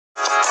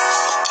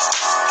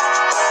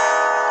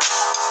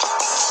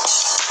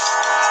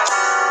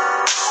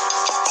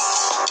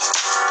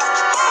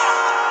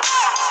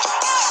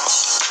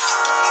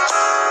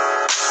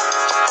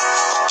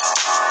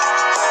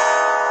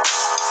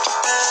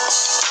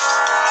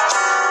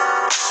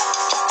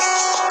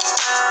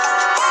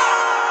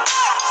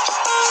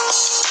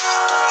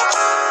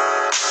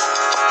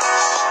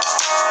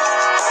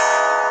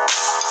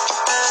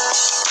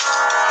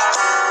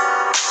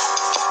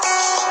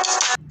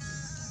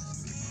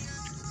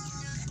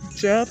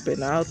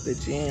Jumping out the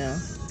gym.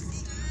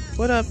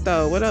 What up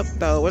though? What up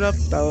though? What up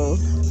though?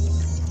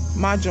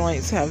 My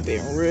joints have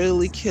been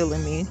really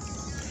killing me.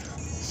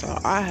 So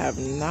I have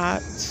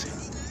not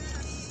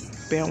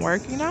been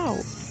working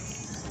out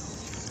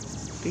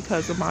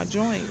because of my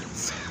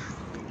joints.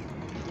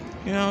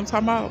 You know what I'm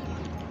talking about?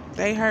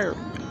 They hurt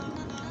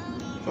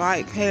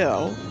like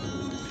hell.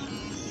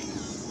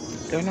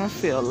 Then I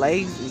feel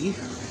lazy.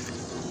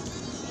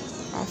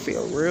 I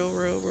feel real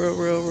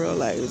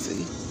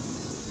lazy.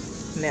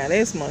 Now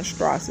this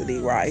monstrosity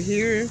right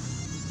here,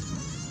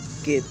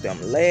 get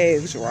them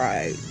legs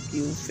right.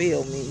 You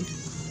feel me?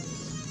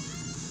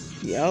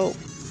 Yo,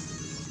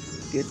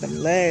 get them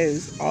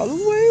legs all the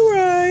way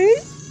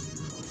right.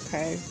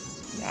 Okay,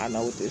 y'all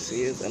know what this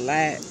is. The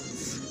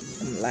lats.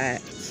 Them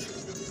lats.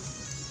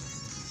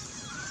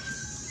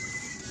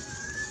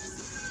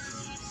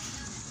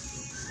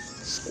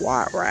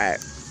 Squat rack.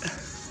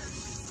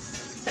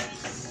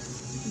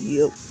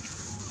 Yep.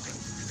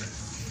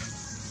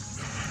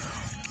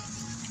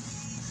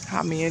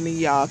 How many of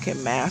y'all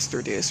can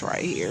master this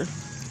right here?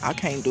 I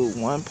can't do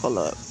one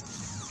pull-up.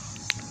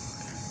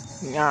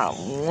 Not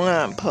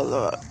one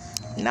pull-up.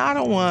 Not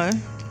a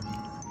one.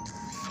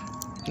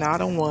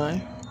 Not a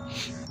one.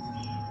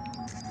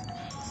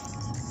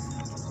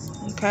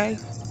 Okay?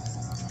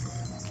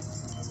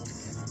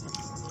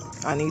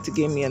 I need to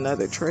give me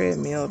another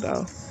treadmill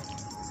though.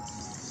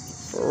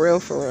 For real,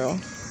 for real.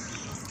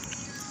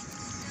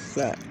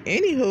 But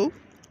anywho.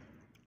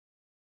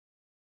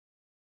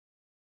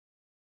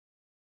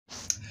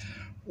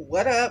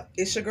 What up?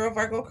 It's your girl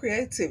Virgo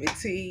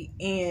Creativity.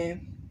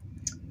 And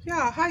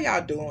y'all, how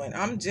y'all doing?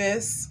 I'm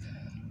just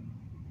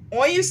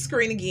on your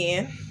screen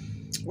again.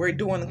 We're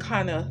doing a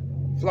kind of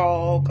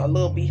vlog, a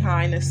little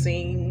behind the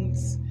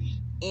scenes.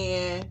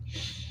 And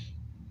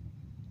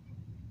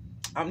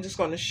I'm just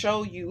going to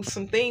show you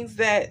some things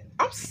that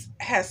I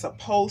had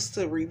supposed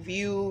to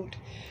reviewed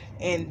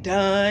and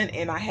done,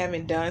 and I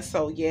haven't done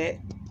so yet.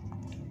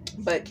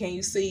 But can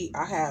you see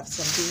I have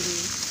some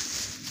things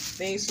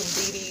from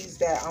DDs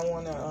that I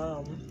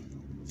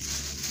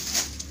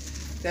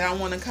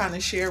want to kind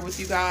of share with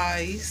you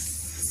guys.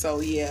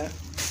 So yeah,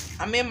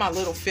 I'm in my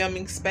little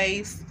filming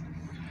space.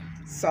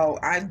 So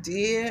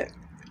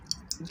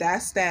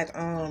that's that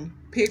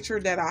picture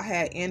that I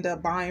had ended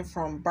up buying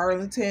from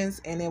Burlington's,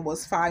 and it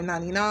was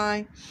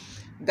 $5.99.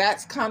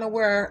 That's kind of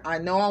where I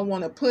know I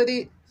want to put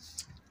it,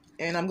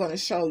 and I'm going to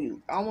show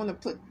you. I want to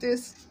put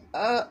this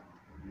up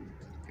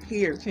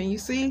here. Can you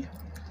see?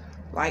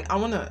 Like, I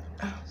want to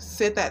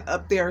set that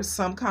up there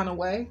some kind of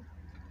way.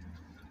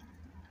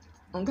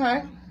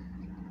 Okay?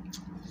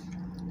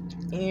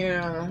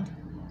 And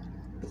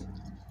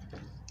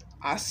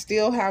I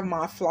still have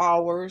my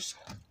flowers.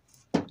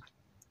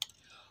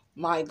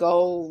 My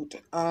gold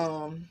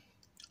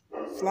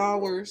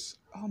flowers.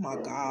 Oh my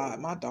God,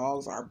 my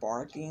dogs are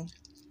barking.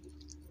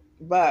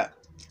 But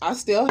I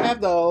still have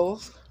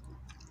those.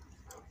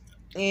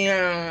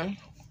 And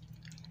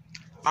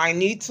I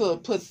need to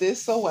put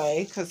this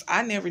away because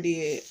I never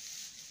did.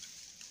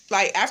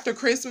 Like after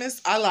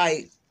Christmas, I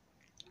like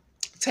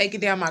taking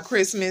down my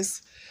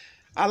Christmas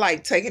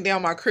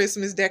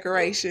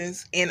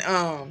decorations, and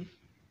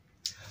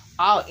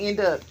I'll end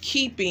up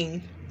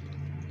keeping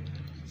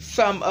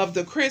some of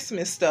the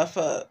Christmas stuff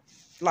up,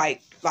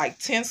 like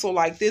tinsel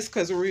like this,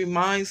 because it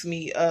reminds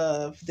me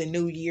of the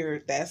new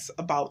year that's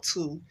about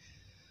to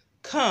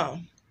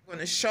come. I'm going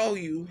to show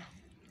you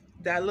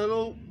that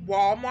little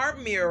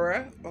Walmart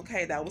mirror.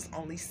 Okay, that was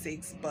only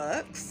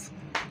 $6.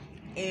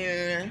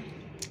 And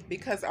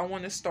because I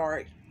want to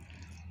start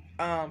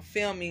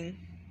filming,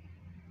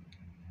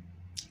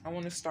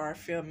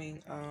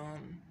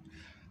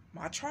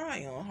 my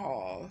try-on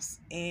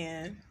hauls.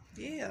 And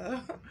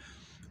yeah,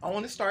 I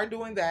want to start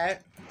doing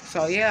that.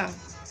 So yeah,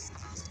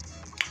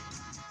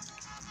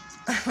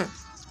 I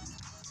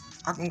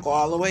can go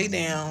all the way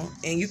down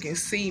and you can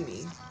see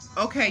me.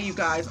 Okay, you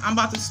guys, I'm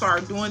about to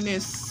start doing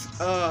this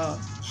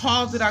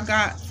haul that I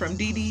got from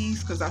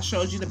DD's because I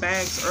showed you the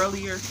bags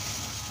earlier.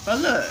 But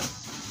look,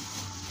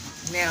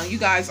 now you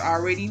guys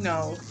already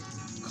know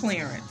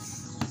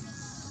clearance.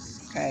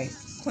 Okay,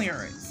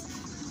 clearance.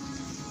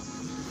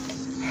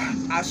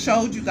 I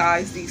showed you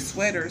guys these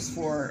sweaters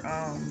for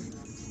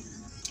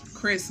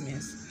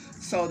Christmas.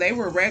 So they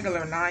were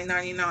regular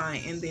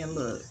 $9.99, and then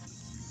look.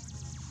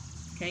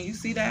 Can you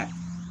see that?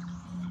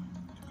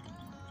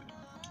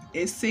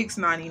 It's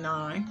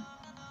 $6.99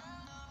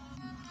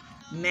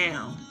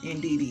 now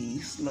in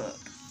DD's. Look.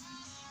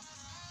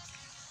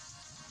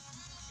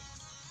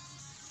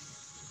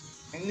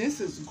 And this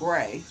is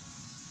gray.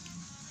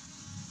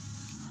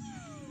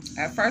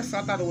 At first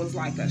I thought it was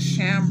like a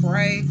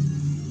chambray,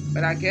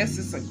 but I guess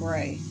it's a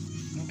gray.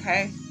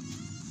 Okay?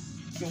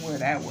 You can wear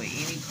that with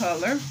any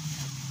color.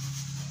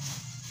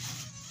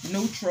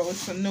 Neutral,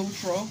 it's a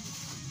neutral.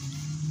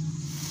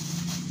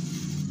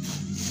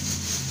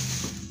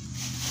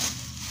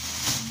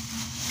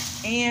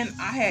 And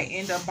I had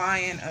ended up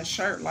buying a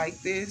shirt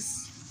like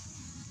this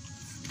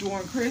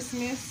during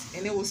Christmas,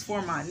 and it was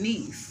for my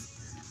niece.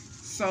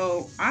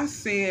 So I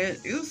said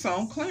it was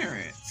on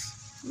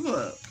clearance.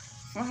 Look,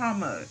 for how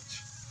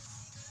much?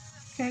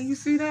 Can you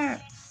see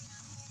that?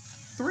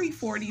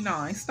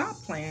 $3.49. Stop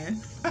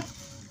playing.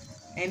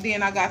 And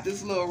then I got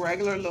this little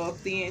regular little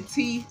thin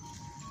tea,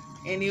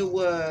 and it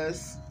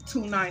was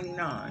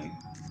 $2.99.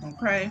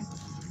 Okay,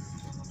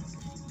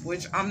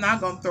 which I'm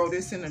not gonna throw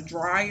this in the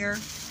dryer.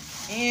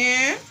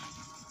 And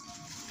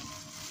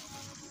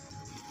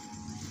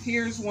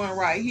here's one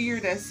right here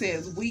that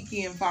says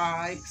weekend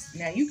vibes.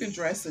 Now you can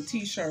dress a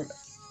t-shirt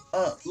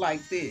up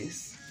like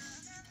this.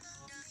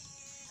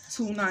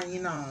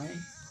 $2.99.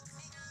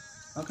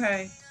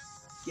 Okay,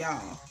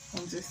 y'all,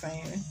 I'm just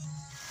saying.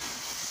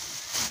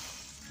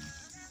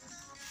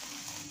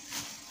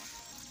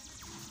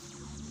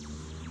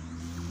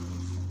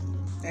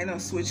 They done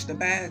switched the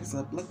bags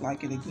up. Look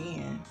like it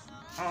again.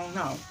 I don't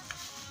know.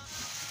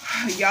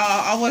 Y'all,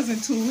 I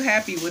wasn't too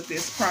happy with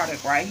this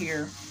product right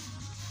here.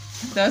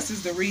 Thus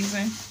is the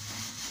reason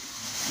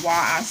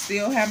why I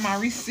still have my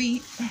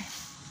receipt.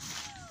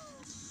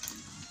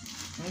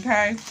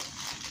 Okay.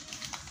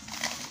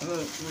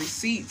 Look,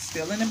 receipt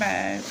still in the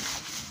bag.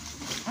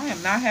 I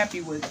am not happy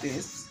with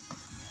this.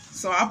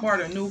 So I bought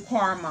a new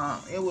car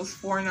mount. It was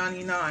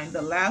 $4.99.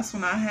 The last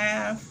one I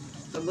have,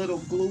 the little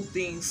glue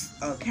things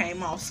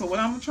came off. So what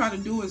I'm gonna try to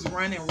do is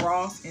run in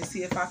Ross and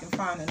see if I can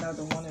find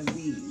another one of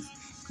these,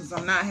 because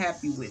I'm not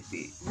happy with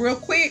it. Real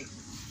quick,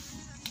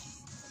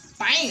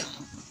 bam,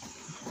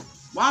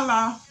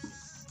 voila.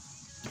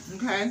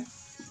 Okay,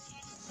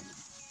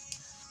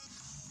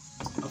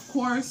 of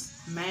course,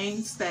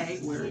 mainstay.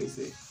 Where is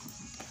it?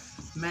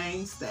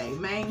 Mainstay,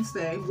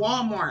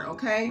 Walmart.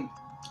 Okay,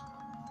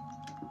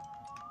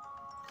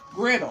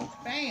 Griddle.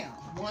 Bam.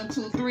 1,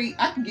 2, 3.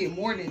 I can get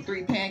more than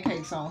 3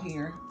 pancakes on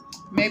here.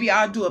 Maybe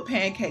I'll do a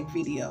pancake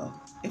video.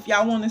 If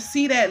y'all want to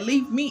see that,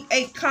 leave me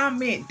a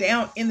comment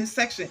down in the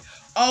section.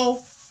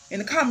 Oh, in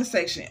the comment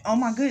section. Oh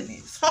my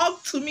goodness.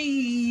 Talk to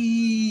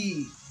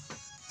me.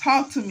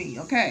 Talk to me.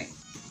 Okay.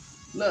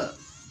 Look.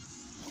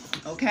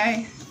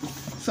 Okay.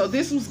 So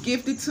this was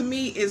gifted to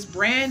me. It's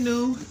brand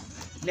new.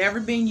 Never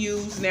been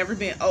used. Never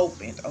been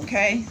opened.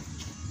 Okay.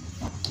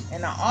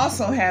 And I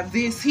also have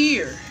this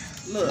here.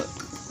 Look.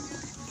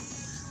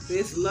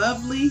 This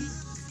lovely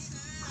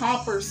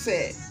copper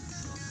set.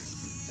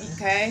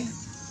 Okay.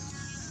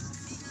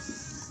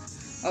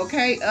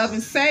 Okay,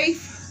 oven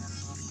safe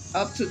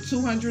up to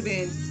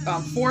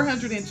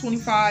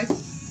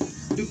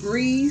 425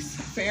 degrees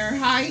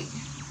Fahrenheit.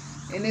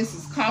 And this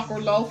is copper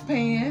loaf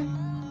pan.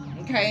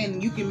 Okay,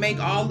 and you can make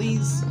all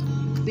these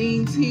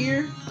things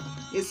here.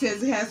 It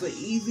says it has an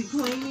easy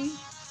cleaning.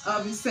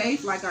 Oven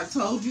safe, like I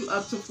told you,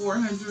 up to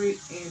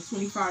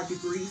 425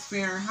 degrees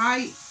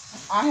Fahrenheit.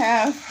 I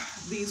have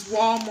these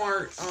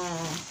Walmart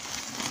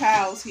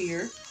towels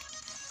here,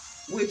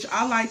 which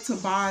I like to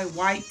buy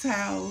white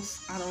towels.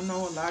 I don't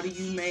know, a lot of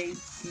you may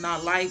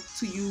not like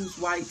to use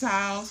white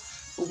towels,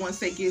 but once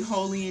they get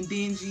holy and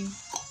dingy,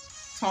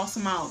 toss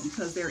them out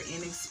because they're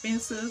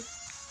inexpensive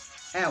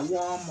at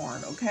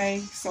Walmart.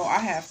 Okay, so I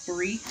have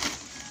 3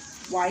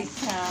 white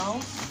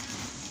towels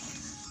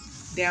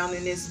down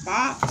in this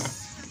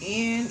box,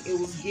 and it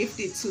was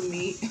gifted to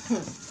me.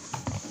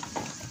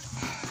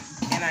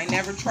 And I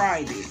never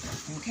tried it.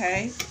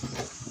 Okay,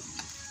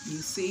 you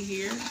see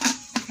here,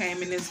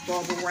 came in this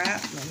bubble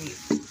wrap. Let me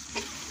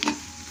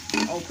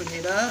open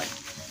it up.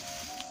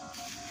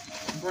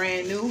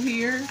 Brand new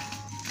here.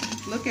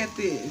 Look at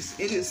this.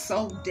 It is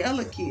so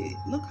delicate.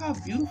 Look how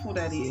beautiful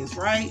that is,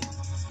 right?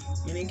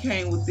 And it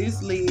came with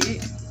this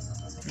lid.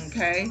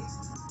 Okay,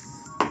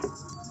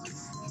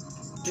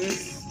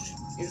 this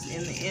is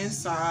in the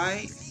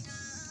inside.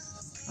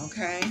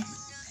 Okay,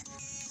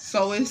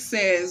 so it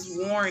says,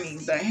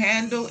 warning, the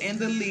handle and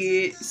the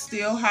lid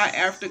still hot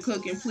after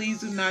cooking.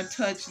 Please do not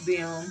touch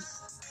them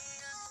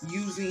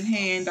using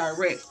hand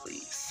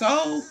directly.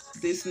 So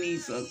this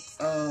needs a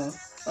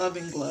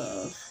oven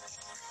glove.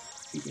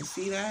 You can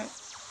see that?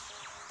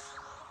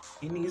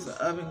 It needs an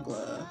oven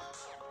glove.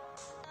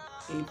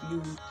 If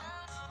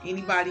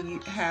anybody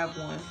have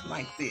one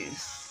like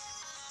this.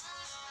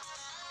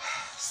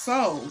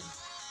 So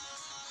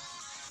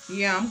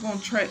yeah, I'm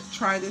gonna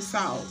try this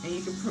out, and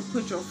you can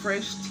put your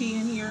fresh tea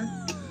in here.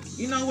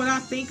 You know what I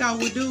think I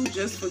would do,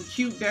 just for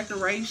cute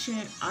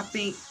decoration? I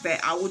think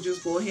that I would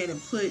just go ahead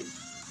and put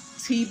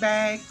tea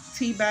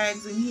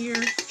bags in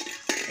here,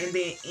 and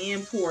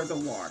then pour the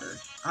water.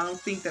 I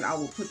don't think that I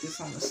will put this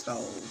on the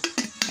stove.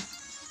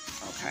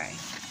 Okay.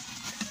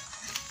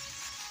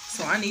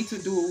 So I need to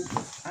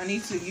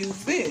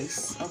use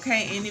this.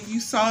 Okay, and if you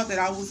saw that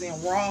I was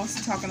in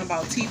Ross talking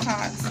about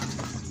teapots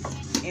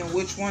and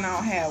which one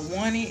I'll have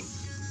wanted,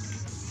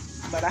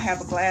 but I have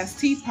a glass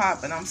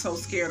teapot, but I'm so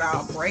scared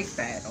I'll break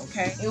that.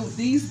 Okay,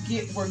 these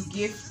were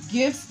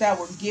gifts that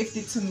were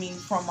gifted to me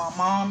from my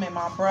mom and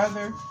my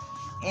brother,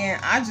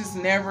 and I just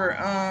never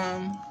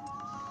end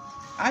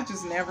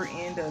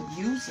up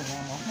using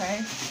them.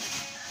 Okay,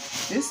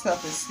 this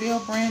stuff is still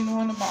brand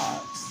new in the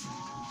box.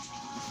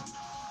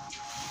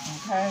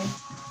 Okay,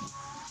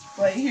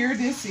 but here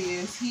this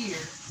is here.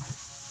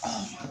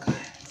 Oh my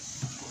God,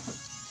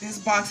 this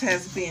box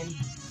has been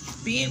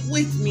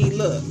with me.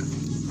 Look,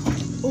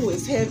 Oh,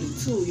 it's heavy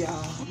too,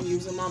 y'all. I'm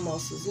using my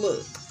muscles.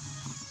 Look,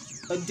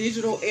 a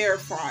digital air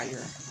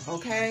fryer.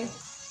 Okay,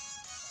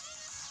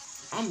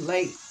 I'm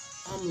late.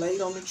 I'm late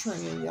on the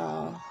train,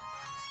 y'all.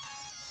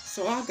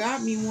 So I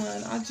got me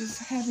one. I just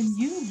haven't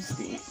used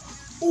it.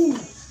 Ooh,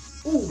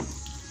 ooh.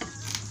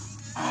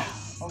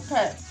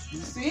 Okay, you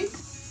see?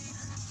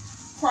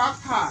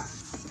 Crock pot.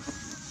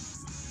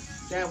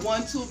 That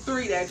 1, 2,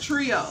 3, that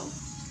trio.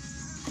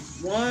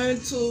 1,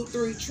 2,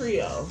 3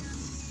 trio.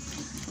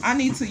 I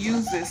need to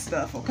use this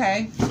stuff,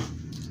 okay?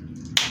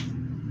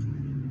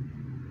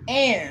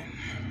 And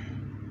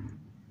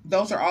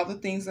those are all the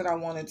things that I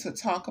wanted to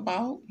talk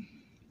about.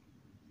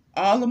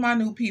 All of my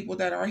new people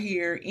that are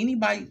here,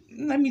 anybody,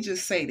 let me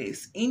just say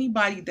this.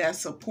 Anybody that's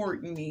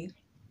supporting me,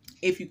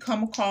 if you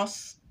come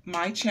across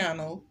my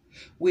channel,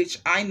 which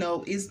I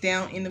know is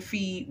down in the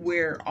feed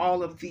where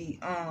all of the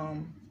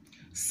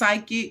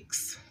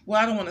psychics,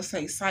 well, I don't want to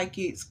say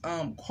psychics,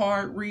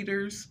 card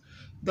readers,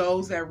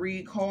 those that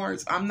read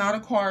cards. I'm not a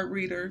card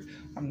reader.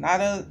 I'm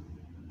not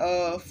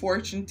a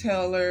fortune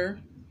teller.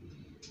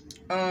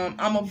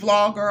 I'm a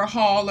vlogger, a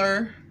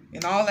hauler,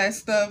 and all that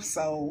stuff.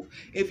 So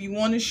if you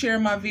want to share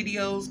my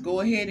videos, go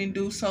ahead and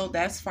do so.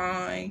 That's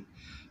fine.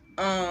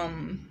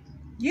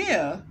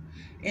 Yeah.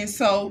 And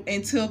so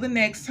until the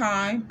next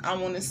time, I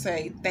want to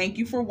say thank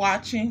you for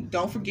watching.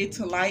 Don't forget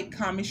to like,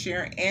 comment,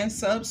 share, and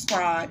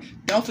subscribe.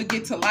 Don't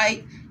forget to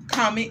like,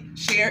 comment,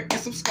 share, and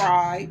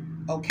subscribe.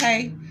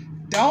 Okay?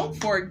 Don't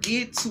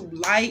forget to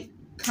like,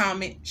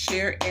 comment,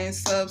 share, and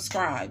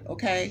subscribe.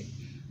 Okay?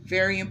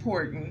 Very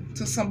important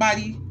to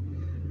somebody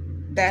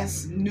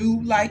that's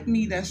new like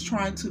me, that's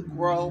trying to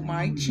grow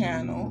my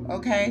channel.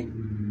 Okay?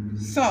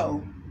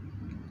 So,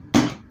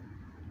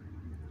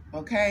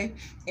 okay,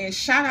 and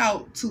shout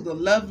out to the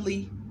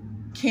lovely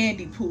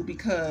Candy Poo,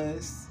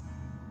 because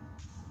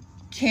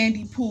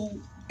Candy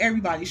Poo,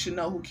 everybody should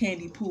know who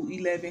Candy Poo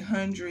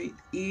 1100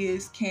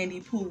 is. Candy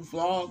Poo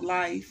Vlog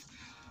Life.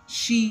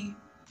 She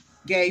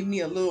gave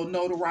me a little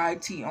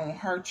notoriety on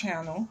her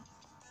channel,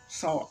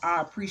 so I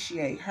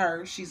appreciate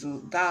her. She's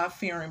a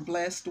God-fearing,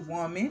 blessed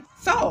woman.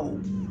 So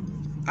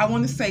I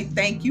want to say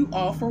thank you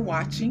all for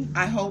watching.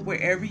 I hope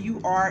wherever you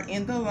are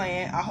in the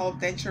land, I hope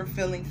that you're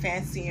feeling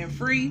fancy and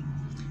free,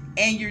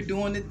 and you're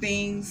doing the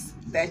things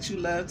that you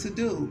love to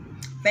do.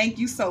 Thank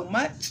you so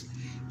much.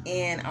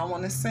 And I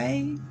want to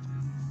say,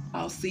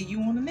 I'll see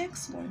you on the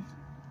next one.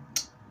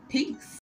 Peace.